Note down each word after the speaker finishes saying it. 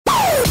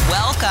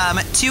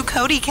Welcome to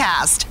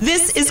CodyCast.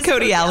 This is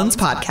Cody Allen's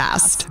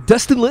podcast.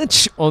 Dustin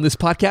Lynch on this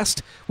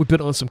podcast. We've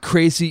been on some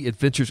crazy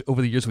adventures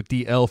over the years with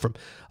DL from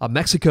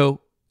Mexico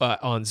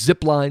on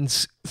zip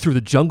lines through the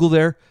jungle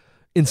there.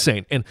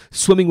 Insane. And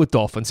swimming with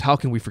dolphins. How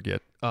can we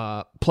forget?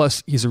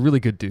 Plus, he's a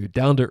really good dude,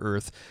 down to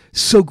earth,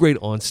 so great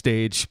on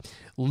stage.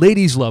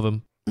 Ladies love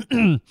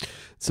him.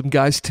 Some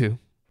guys too.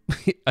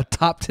 A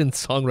top 10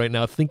 song right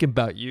now, Thinking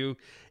About You,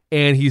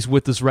 and he's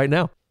with us right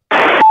now.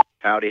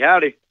 Howdy,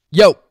 howdy.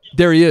 Yo,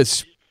 there he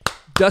is.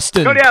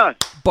 Dustin Cody Allen.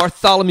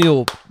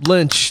 Bartholomew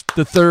Lynch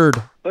the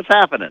third. What's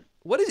happening?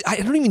 I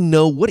don't even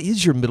know, what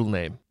is your middle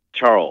name?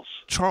 Charles.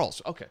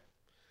 Charles, okay.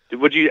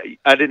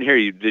 I didn't hear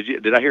you.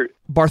 Did I hear?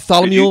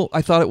 Bartholomew,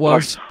 I thought it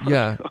was.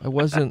 Yeah, I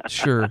wasn't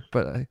sure,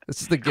 but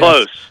this is the guess.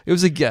 Close. It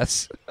was a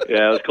guess.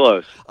 Yeah, it was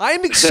close.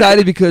 I'm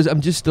excited because I'm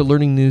just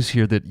learning news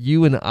here that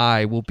you and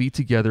I will be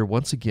together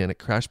once again at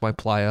Crash My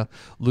Playa,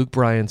 Luke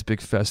Bryan's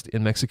big fest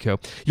in Mexico.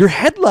 You're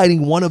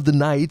headlining one of the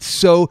nights,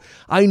 so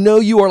I know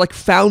you are like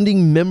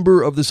founding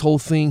member of this whole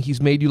thing.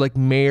 He's made you like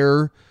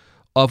mayor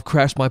of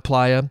Crash My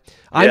Playa.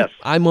 Yes.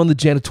 I'm on the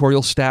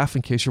janitorial staff,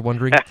 in case you're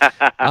wondering.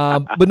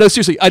 But no,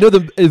 seriously, I know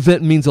the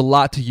event means a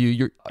lot to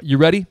you. You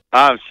ready?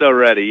 I'm so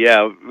ready.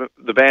 Yeah,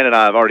 the band and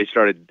I have already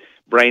started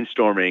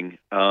brainstorming.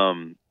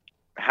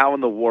 How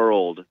in the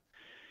world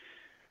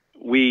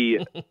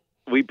we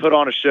put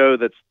on a show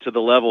that's to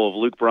the level of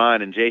Luke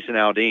Bryan and Jason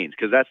Aldean,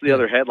 because that's the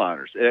other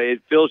headliners.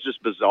 It feels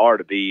just bizarre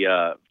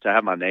to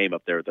have my name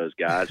up there with those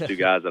guys, two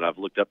guys that I've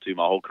looked up to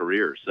my whole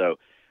career. So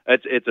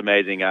it's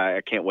amazing.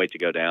 I can't wait to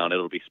go down.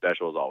 It'll be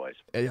special as always.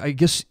 I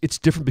guess it's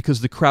different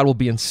because the crowd will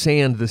be in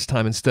sand this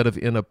time instead of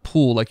in a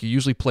pool. Like you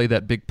usually play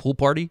that big pool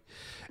party.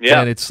 Yeah.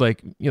 And it's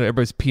like,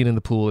 everybody's peeing in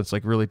the pool. It's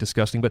like really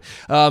disgusting. But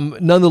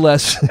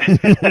nonetheless,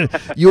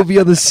 you'll be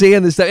on the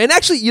sand this time. And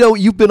actually,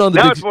 you've been on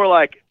the Now it's more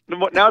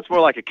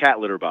like a cat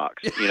litter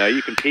box.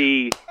 You can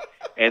pee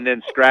and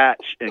then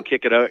scratch and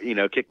kick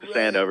it, kick the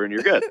sand over, and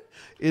you're good.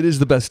 It is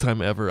the best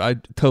time ever. I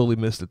totally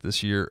missed it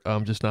this year,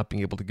 just not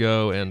being able to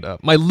go. And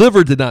my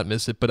liver did not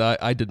miss it, but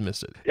I did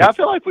miss it. Yeah, I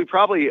feel like we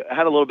probably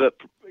had a little bit,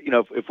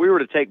 if we were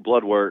to take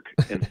blood work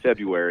in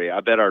February, I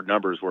bet our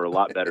numbers were a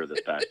lot better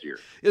this past year.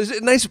 It was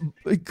a nice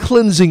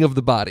cleansing of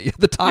the body,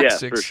 the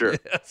toxics. Yeah, for sure.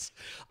 Yes.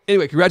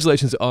 Anyway,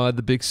 congratulations on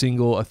the big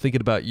single,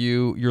 Thinking About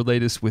You, your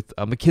latest with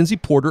Mackenzie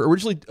Porter,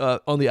 originally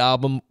on the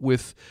album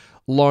with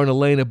Lauren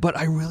Elena, but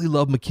I really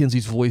love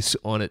Mackenzie's voice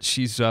on it.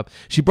 She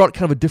brought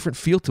kind of a different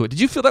feel to it. Did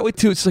you feel that way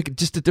too? It's like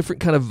just a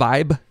different kind of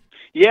vibe.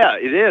 Yeah,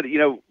 it did.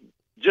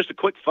 Just a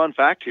quick fun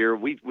fact here.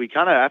 We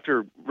kind of,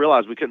 after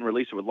realized we couldn't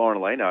release it with Lauren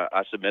Elena,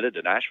 I submitted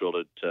to Nashville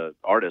to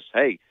artists,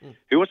 hey,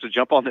 who wants to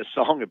jump on this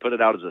song and put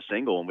it out as a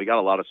single? And we got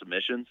a lot of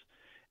submissions.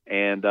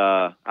 And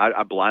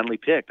I blindly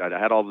picked. I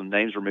had all the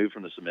names removed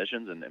from the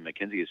submissions, and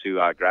Mackenzie is who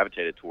I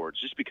gravitated towards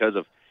just because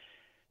of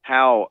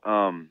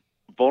how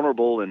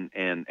vulnerable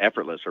and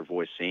effortless her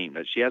voice seemed.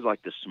 She has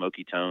like this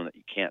smoky tone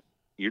that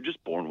you're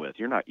just born with.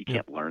 You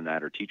can't learn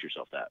that or teach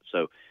yourself that.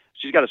 So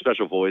she's got a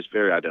special voice,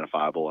 very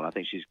identifiable, and I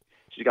think she's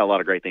got a lot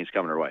of great things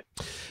coming her way.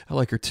 I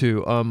like her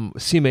too.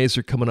 CMAs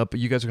are coming up, but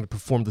you guys are going to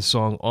perform the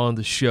song on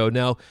the show.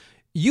 Now,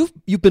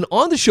 you've been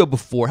on the show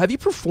before. Have you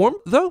performed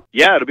though?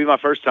 Yeah, it'll be my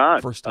first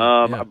time.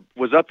 I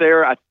was up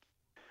there. I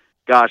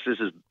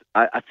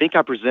think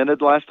I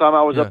presented last time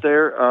I was up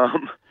there.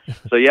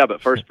 So yeah,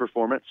 but first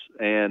performance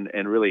and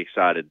really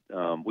excited.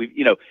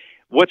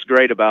 What's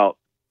great about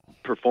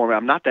performing,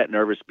 I'm not that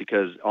nervous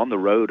because on the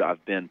road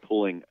I've been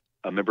pulling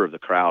a member of the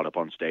crowd up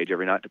on stage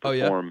every night to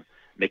perform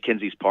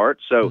Mackenzie's part.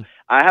 So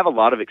I have a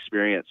lot of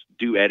experience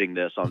duetting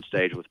this on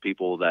stage with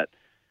people that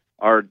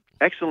are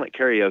excellent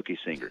karaoke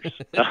singers.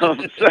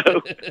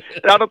 So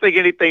I don't think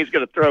anything's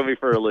going to throw me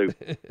for a loop.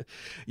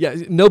 Yeah,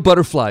 no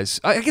butterflies.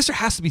 I guess there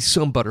has to be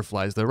some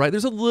butterflies though, right?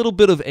 There's a little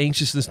bit of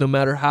anxiousness no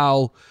matter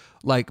how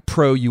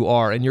pro you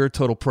are, and you're a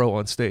total pro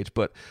on stage.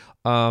 But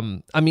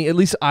at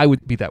least I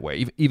would be that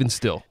way, even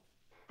still.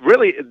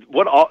 Really,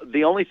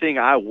 the only thing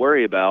I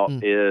worry about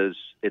is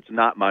it's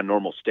not my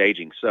normal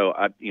staging. So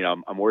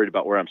I'm worried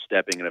about where I'm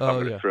stepping and if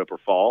I'm going to trip or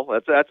fall.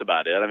 That's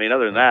about it.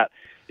 Other than that,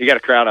 you got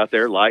a crowd out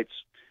there, lights,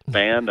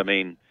 band.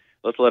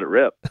 Let's let it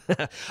rip.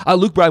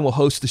 Luke Bryan will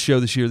host the show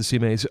this year, the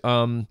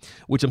CMAs,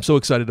 which I'm so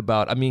excited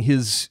about.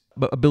 His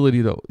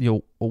ability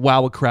to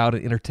wow a crowd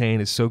and entertain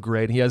is so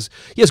great. And he has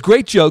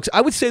great jokes.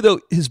 I would say though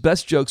his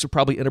best jokes are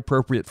probably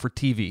inappropriate for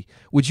TV.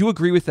 Would you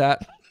agree with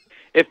that?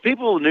 If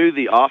people knew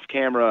the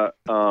off-camera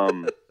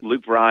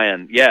Luke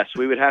Bryan, yes,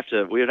 we would have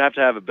to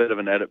have a bit of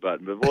an edit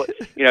button. But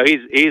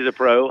he's a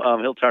pro.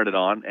 He'll turn it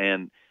on,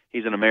 and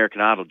he's an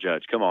American Idol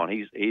judge. Come on,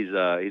 he's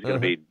going to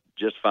be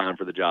just fine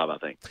for the job, I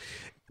think.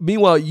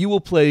 Meanwhile, you will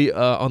play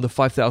on the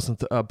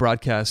 5,000th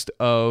broadcast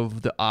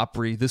of the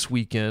Opry this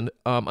weekend.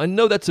 I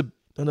know that's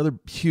another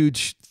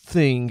huge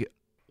thing.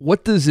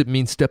 What does it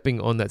mean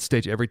stepping on that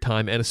stage every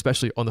time, and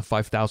especially on the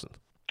 5,000th?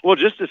 Well,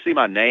 just to see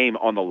my name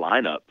on the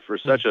lineup for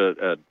such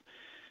a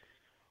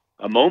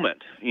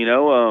moment,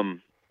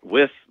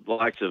 with the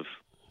likes of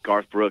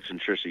Garth Brooks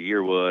and Trisha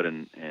Yearwood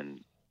and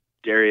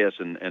Darius,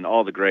 and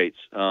all the greats.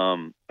 I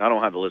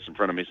don't have the list in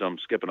front of me, so I'm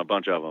skipping a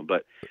bunch of them,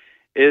 but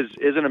is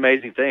an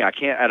amazing thing. I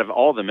can't, out of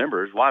all the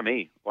members, why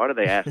me? Why do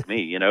they ask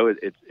me? You know,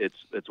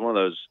 it's one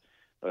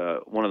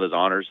of those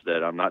honors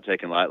that I'm not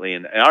taking lightly,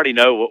 and I already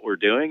know what we're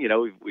doing. You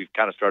know, we've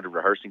kind of started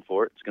rehearsing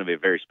for it. It's going to be a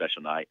very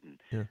special night,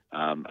 and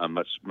I'm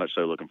much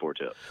so looking forward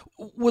to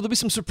it. Will there be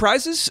some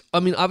surprises? I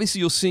mean, obviously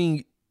you'll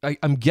sing,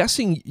 I'm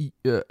guessing,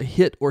 a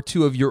hit or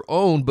two of your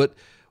own, but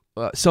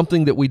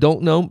something that we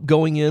don't know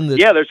going in.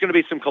 Yeah, there's going to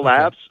be some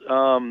collabs.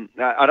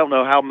 Okay. I don't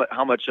know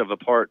how much of a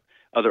part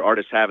other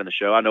artists have in the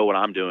show. I know what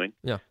I'm doing.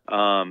 Yeah.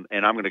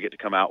 And I'm going to get to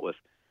come out with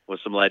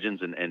some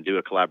legends and do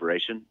a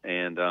collaboration.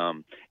 And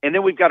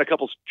then we've got a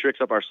couple tricks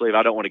up our sleeve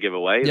I don't want to give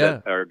away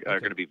that are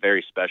going to be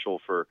very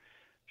special for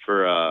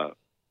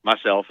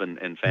myself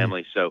and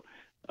family. So,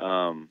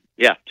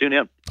 tune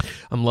in.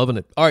 I'm loving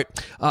it. All right.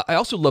 I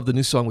also love the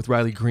new song with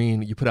Riley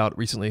Green you put out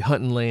recently,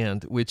 Huntin'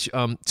 Land, which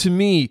to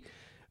me,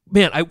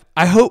 man,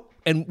 I hope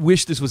and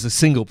wish this was a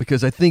single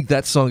because I think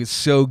that song is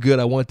so good.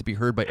 I want it to be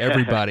heard by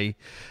everybody.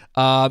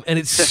 And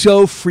it's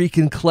so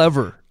freaking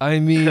clever. I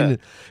mean,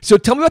 so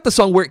tell me about the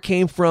song, where it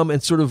came from,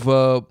 and sort of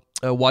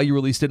why you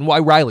released it, and why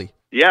Riley.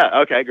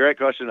 Yeah, okay, great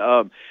question.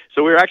 So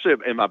we were actually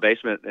in my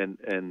basement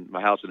in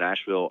my house in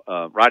Nashville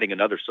writing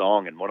another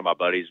song, and one of my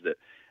buddies that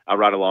I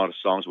write a lot of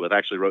songs with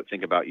actually wrote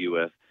Think About You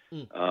with.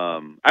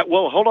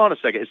 Well, hold on a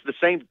second. It's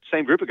the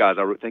same group of guys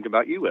I wrote Think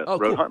About You with,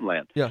 wrote Huntin'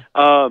 Land. Yeah.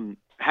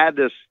 Had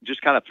this,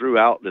 just kind of threw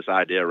out this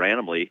idea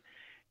randomly,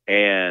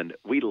 and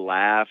we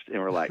laughed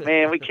and we're like,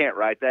 man, we can't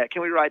write that.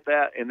 Can we write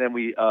that? And then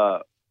we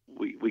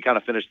kind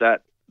of finished the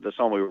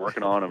song we were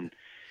working on,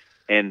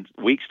 and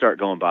weeks start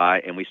going by,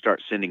 and we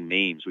start sending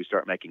memes. We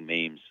start making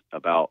memes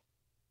about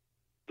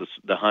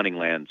the Hunting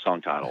Land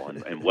song title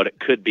and what it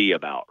could be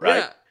about,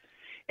 right? Yeah.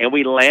 And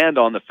we land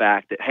on the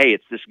fact that, hey,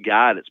 it's this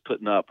guy that's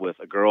putting up with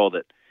a girl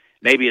that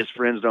maybe his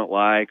friends don't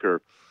like,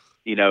 or,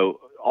 you know,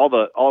 all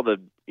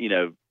the you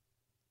know,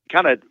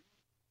 kind of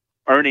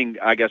earning,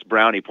 I guess,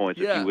 brownie points,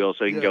 if you will.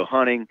 So you can go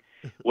hunting.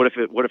 What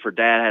if her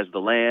dad has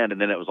the land? And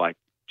then it was like,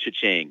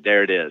 cha-ching,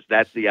 there it is.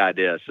 That's the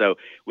idea. So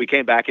we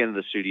came back into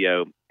the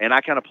studio, and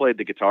I kind of played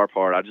the guitar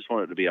part. I just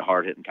wanted it to be a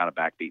hard-hitting kind of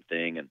backbeat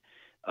thing, and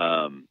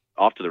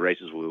off to the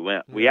races we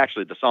went.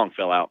 The song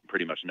fell out in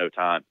pretty much no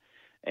time,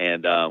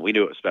 and we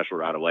knew it was special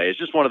right away. It's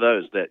just one of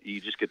those that you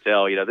just could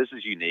tell, you know, this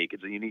is unique.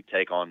 It's a unique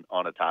take on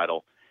a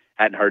title.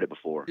 Hadn't heard it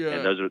before,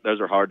 and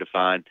those are hard to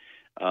find.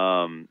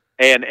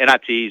 And I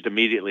teased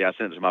immediately. I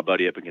sent it to my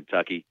buddy up in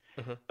Kentucky,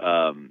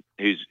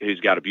 who's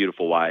got a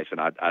beautiful wife,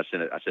 and I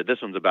sent it. I said,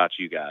 "This one's about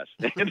you guys."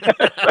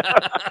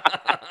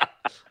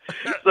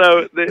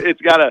 So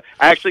I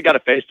actually got a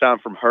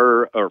FaceTime from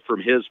her, or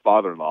from his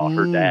father-in-law,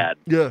 her dad,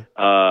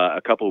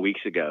 a couple of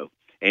weeks ago,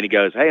 and he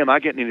goes, "Hey, am I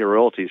getting any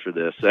royalties for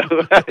this?" So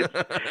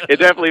it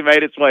definitely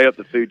made its way up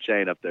the food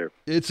chain up there.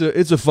 It's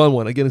a fun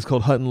one. Again, it's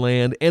called Huntin'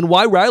 Land. And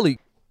why Riley?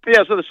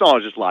 Yeah, so the song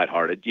is just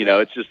lighthearted. You know,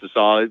 it's just a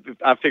song.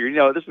 I figured, you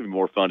know, this would be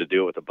more fun to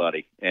do it with a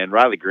buddy. And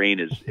Riley Green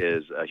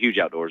is a huge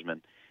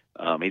outdoorsman.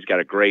 He's got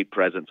a great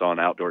presence on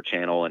Outdoor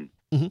Channel and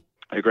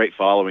a great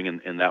following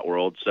in that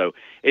world. So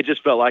it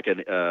just felt like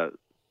the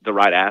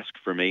right ask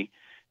for me.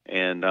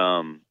 And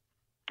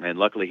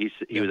luckily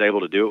he was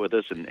able to do it with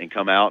us and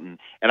come out. And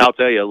I'll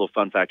tell you a little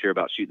fun fact here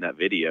about shooting that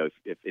video.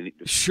 If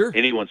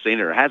anyone's seen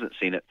it or hasn't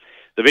seen it,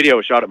 the video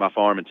was shot at my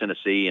farm in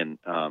Tennessee, and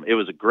it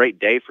was a great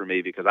day for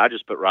me because I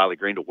just put Riley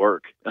Green to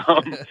work.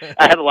 I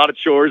had a lot of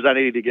chores I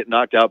needed to get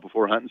knocked out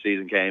before hunting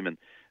season came, and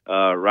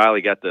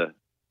Riley got the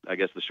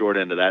short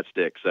end of that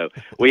stick. So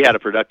we had a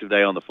productive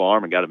day on the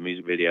farm and got a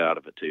music video out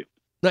of it too.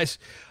 Nice.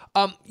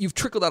 You've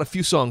trickled out a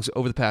few songs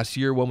over the past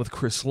year, one with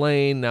Chris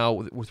Lane, now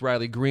with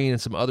Riley Green, and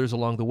some others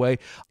along the way.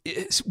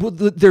 Will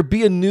there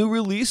be a new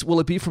release? Will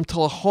it be from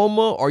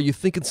Tullahoma? Or are you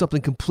thinking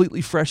something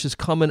completely fresh is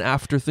coming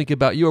after Thinking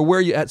About You? Or where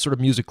are you at sort of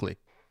musically?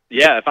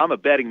 Yeah, if I'm a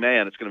betting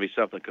man, it's going to be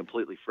something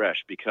completely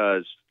fresh,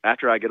 because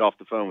after I get off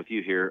the phone with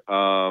you here,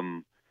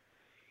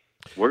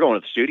 we're going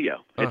to the studio.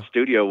 It's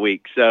studio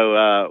week.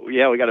 So, we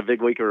got a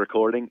big week of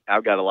recording.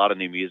 I've got a lot of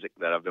new music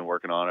that I've been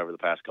working on over the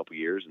past couple of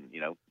years, and, you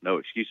know, no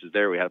excuses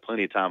there. We had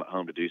plenty of time at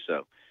home to do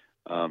so.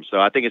 So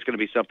I think it's going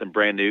to be something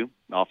brand new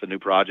off a new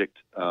project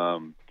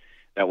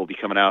that will be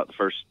coming out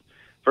the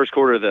first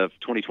quarter of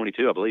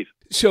 2022, I believe.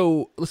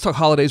 So let's talk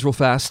holidays real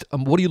fast.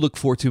 What do you look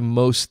forward to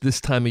most this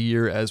time of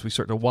year as we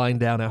start to wind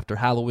down after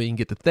Halloween,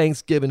 get to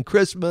Thanksgiving,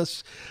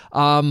 Christmas?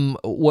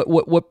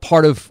 What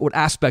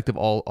aspect of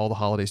all the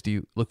holidays do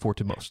you look forward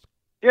to most?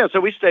 Yeah, so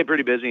we stay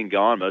pretty busy and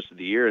gone most of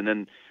the year, and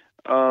then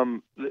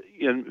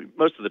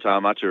most of the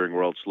time my touring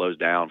world slows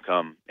down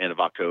come end of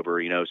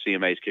October. You know,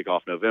 CMAs kick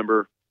off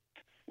November.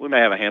 We may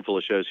have a handful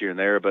of shows here and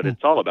there, but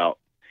it's all about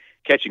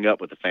catching up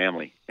with the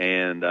family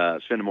and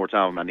spending more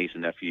time with my niece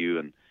and nephew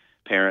and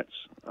parents,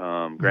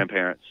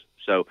 grandparents.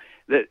 So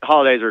the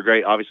holidays are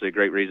obviously a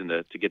great reason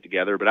to get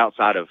together. But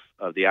outside of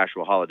the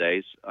actual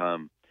holidays,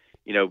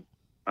 you know,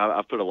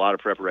 I've put a lot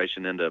of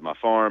preparation into my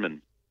farm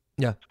and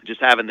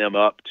just having them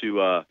up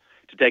to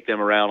to take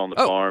them around on the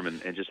Oh. farm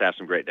and just have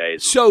some great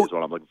days. So- is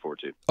what I'm looking forward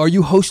to. Are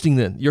you hosting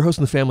then? You're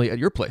hosting the family at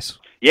your place.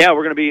 Yeah,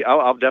 we're gonna be.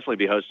 I'll definitely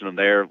be hosting them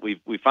there.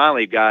 We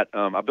finally got.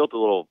 I built a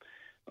little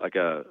like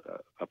a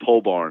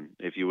pole barn,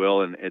 if you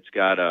will, and it's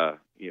got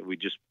we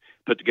just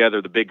put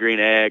together the big green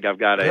egg. I've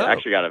got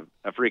actually got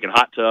a freaking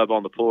hot tub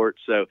on the porch,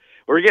 so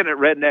we're getting it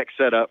redneck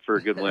set up for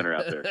a good winter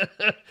out there.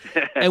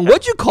 And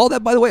what'd you call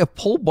that, by the way? A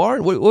pole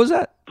barn? What was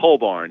that? Pole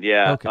barn,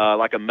 yeah, Okay.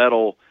 like a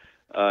metal.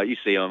 You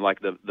see them like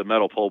the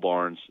metal pole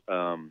barns.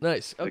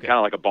 Nice. Okay. Kind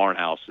of like a barn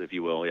house, if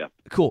you will. Yeah.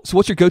 Cool. So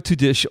what's your go-to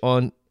dish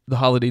on the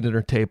holiday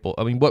dinner table?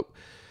 I mean,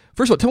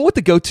 first of all, tell me what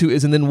the go-to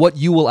is and then what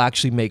you will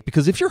actually make.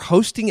 Because if you're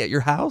hosting at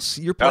your house,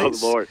 your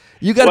place, Oh, Lord.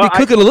 you got to be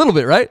cooking a little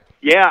bit, right?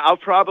 Yeah, I'll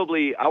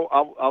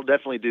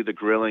definitely do the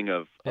grilling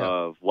of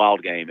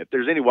wild game. If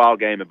there's any wild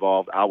game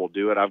involved, I will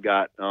do it. I've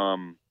got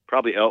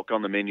probably elk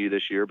on the menu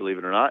this year, believe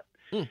it or not.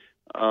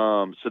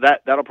 So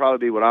that'll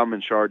probably be what I'm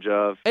in charge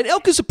of. And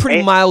elk is a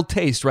pretty mild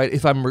taste, right?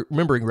 If I'm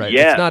remembering right.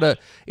 Yes.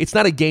 It's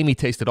not a gamey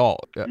taste at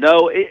all.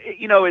 No,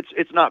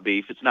 it's not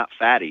beef. It's not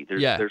fatty.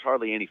 There's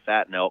hardly any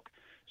fat in elk.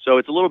 So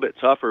it's a little bit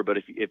tougher, but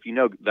if you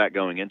know that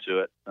going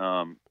into it,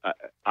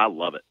 I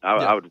love it.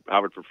 I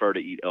would prefer to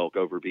eat elk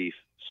over beef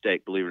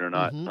steak, believe it or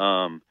not.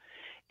 And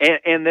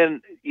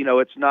then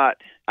it's not.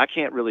 I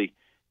can't really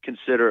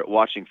consider it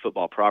watching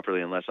football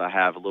properly unless I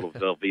have a little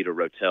Velveeta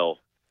Rotel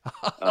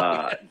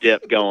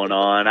dip going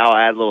on. I'll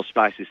add a little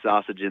spicy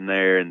sausage in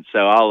there, and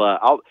so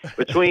I'll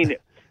between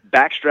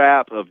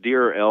backstrap of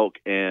deer or elk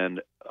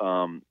and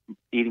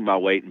eating my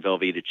weight in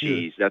Velveeta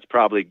cheese. That's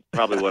probably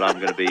what I'm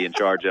going to be in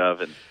charge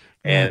of,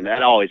 and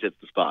that always hits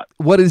the spot.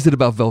 What is it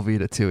about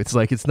Velveeta too?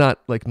 It's not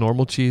like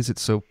normal cheese.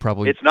 It's so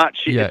probably it's not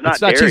cheese. Yeah,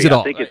 it's not dairy. cheese at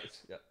all. I think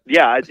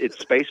it's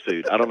space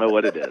food. I don't know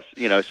what it is.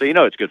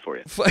 So it's good for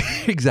you.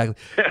 Exactly.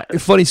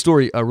 Funny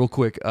story, real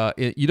quick.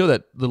 You know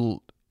that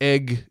little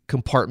egg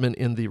compartment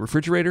in the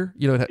refrigerator?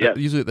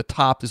 Usually at the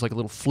top there's like a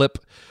little flip,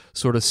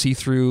 sort of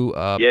see-through.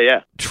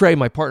 Trey,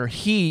 my partner,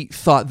 he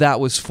thought that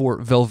was for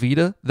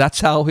Velveeta.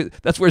 That's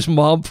where his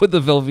mom put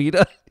the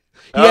Velveeta.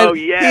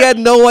 He had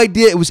no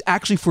idea it was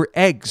actually for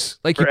eggs.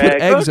 Like you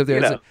put eggs up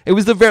there. It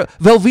was the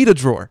Velveeta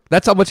drawer.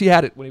 That's how much he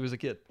had it when he was a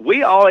kid.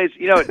 We always,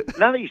 now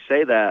that you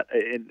say that,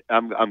 and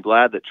I'm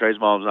glad that Trey's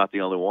mom's not the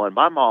only one.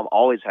 My mom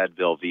always had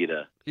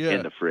Velveeta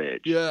in the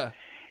fridge. Yeah.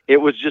 It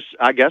was just,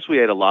 I guess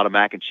we ate a lot of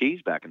mac and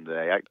cheese back in the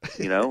day.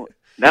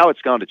 Now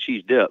it's gone to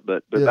cheese dip,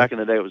 but back in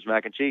the day it was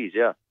mac and cheese.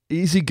 Yeah.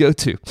 Easy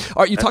go-to.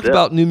 All right, you talked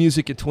about new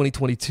music in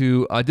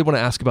 2022. I did want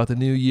to ask about the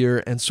new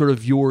year and sort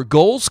of your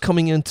goals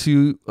coming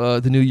into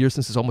the new year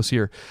since it's almost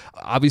here.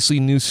 Obviously,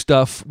 new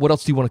stuff. What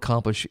else do you want to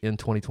accomplish in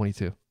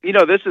 2022?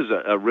 This is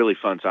a really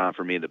fun time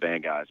for me and the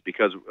band guys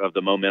because of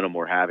the momentum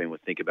we're having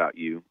with Think About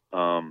You.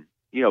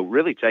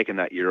 Really taking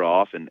that year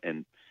off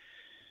and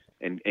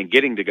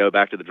getting to go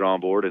back to the drawing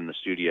board in the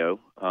studio.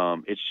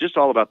 It's just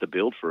all about the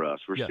build for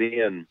us. We're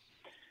seeing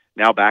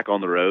now back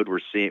on the road.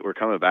 We're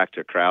coming back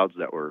to crowds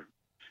that we're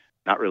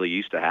not really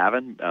used to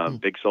having,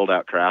 big sold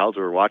out crowds.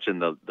 We're watching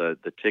the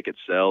tickets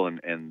sell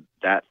and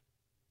that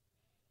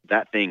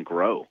thing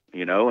grow,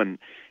 and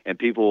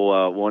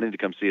people wanting to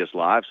come see us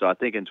live. So I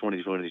think in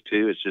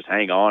 2022, it's just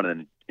hang on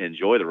and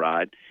enjoy the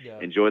ride,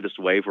 enjoy this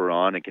wave we're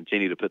on, and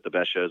continue to put the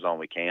best shows on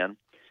we can.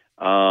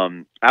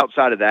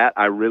 Outside of that,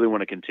 I really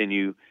want to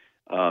continue.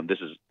 This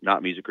is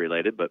not music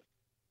related, but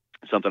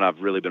something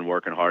I've really been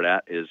working hard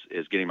at is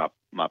getting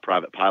my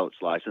private pilot's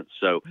license.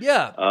 So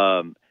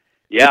I'm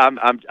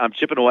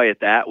chipping away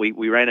at that.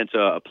 We ran into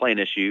a plane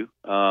issue,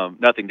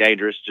 nothing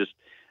dangerous. Just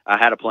I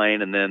had a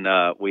plane, and then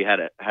we had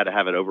to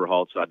have it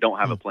overhauled. So I don't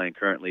have a plane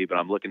currently, but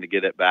I'm looking to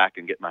get it back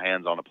and get my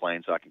hands on a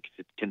plane so I can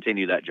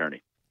continue that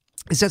journey.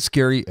 Is that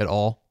scary at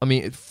all? I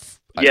mean,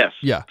 yes.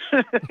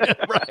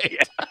 Right.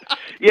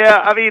 Yeah,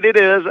 I mean it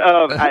is.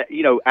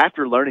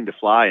 After learning to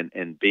fly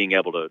and being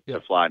able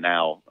to fly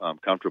now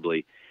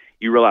comfortably,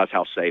 you realize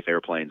how safe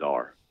airplanes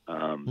are.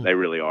 They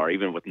really are,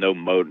 even with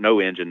no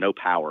engine, no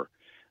power.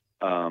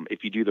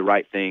 If you do the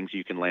right things,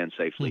 you can land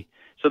safely.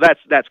 So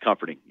that's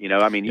comforting.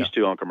 Used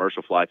to on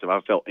commercial flights, if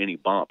I felt any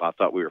bump, I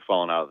thought we were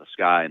falling out of the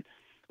sky. And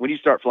when you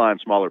start flying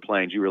smaller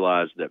planes, you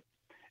realize that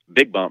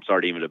big bumps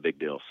aren't even a big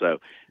deal. So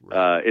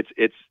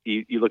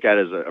you look at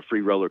it as a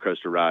free roller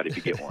coaster ride if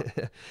you get one.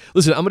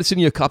 Listen, I'm going to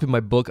send you a copy of my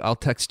book. I'll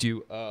text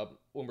you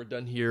when we're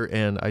done here.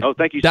 And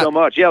thank you so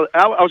much. Yeah,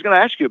 I was going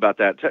to ask you about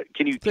that.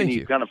 Can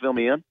you kind of fill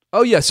me in?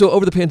 Oh yeah. So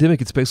over the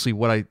pandemic, it's basically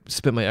what I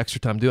spent my extra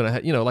time doing. I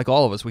had, like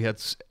all of us, we had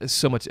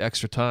so much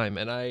extra time,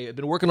 and I had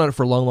been working on it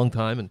for a long, long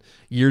time, and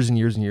years and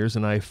years and years.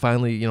 And I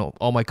finally,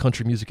 all my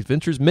country music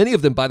adventures, many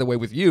of them, by the way,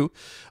 with you,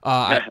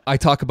 I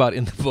talk about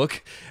in the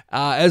book,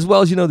 as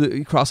well as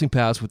the crossing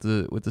paths with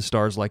the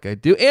stars like I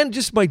do, and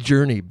just my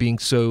journey being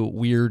so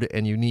weird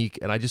and unique.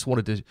 And I just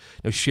wanted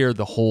to share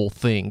the whole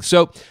thing.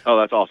 So,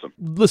 that's awesome.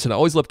 Listen, I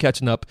always love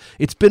catching up.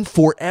 It's been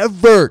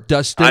forever,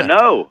 Dustin. I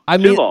know.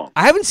 Too long.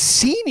 I haven't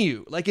seen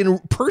you in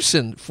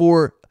person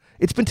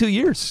it's been 2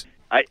 years.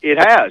 It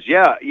has,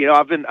 yeah.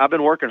 I've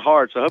been working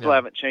hard, so hopefully I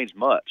haven't changed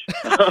much.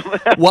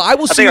 Well, I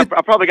will see. I think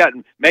I've probably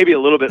gotten maybe a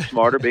little bit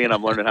smarter, being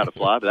I'm learning how to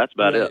fly, but that's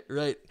about it.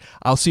 Right.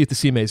 I'll see you at the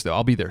CMAs, though.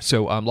 I'll be there,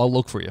 so I'll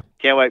look for you.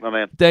 Can't wait, my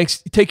man.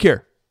 Thanks. Take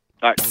care.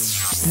 All right.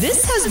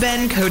 This has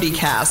been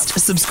CodyCast.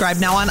 Subscribe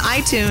now on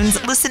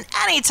iTunes. Listen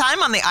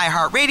anytime on the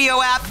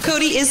iHeartRadio app.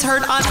 Cody is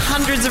heard on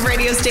hundreds of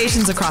radio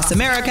stations across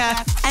America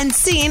and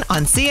seen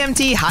on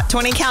CMT Hot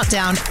 20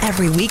 Countdown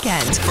every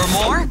weekend. For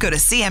more, go to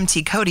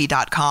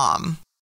cmtcody.com.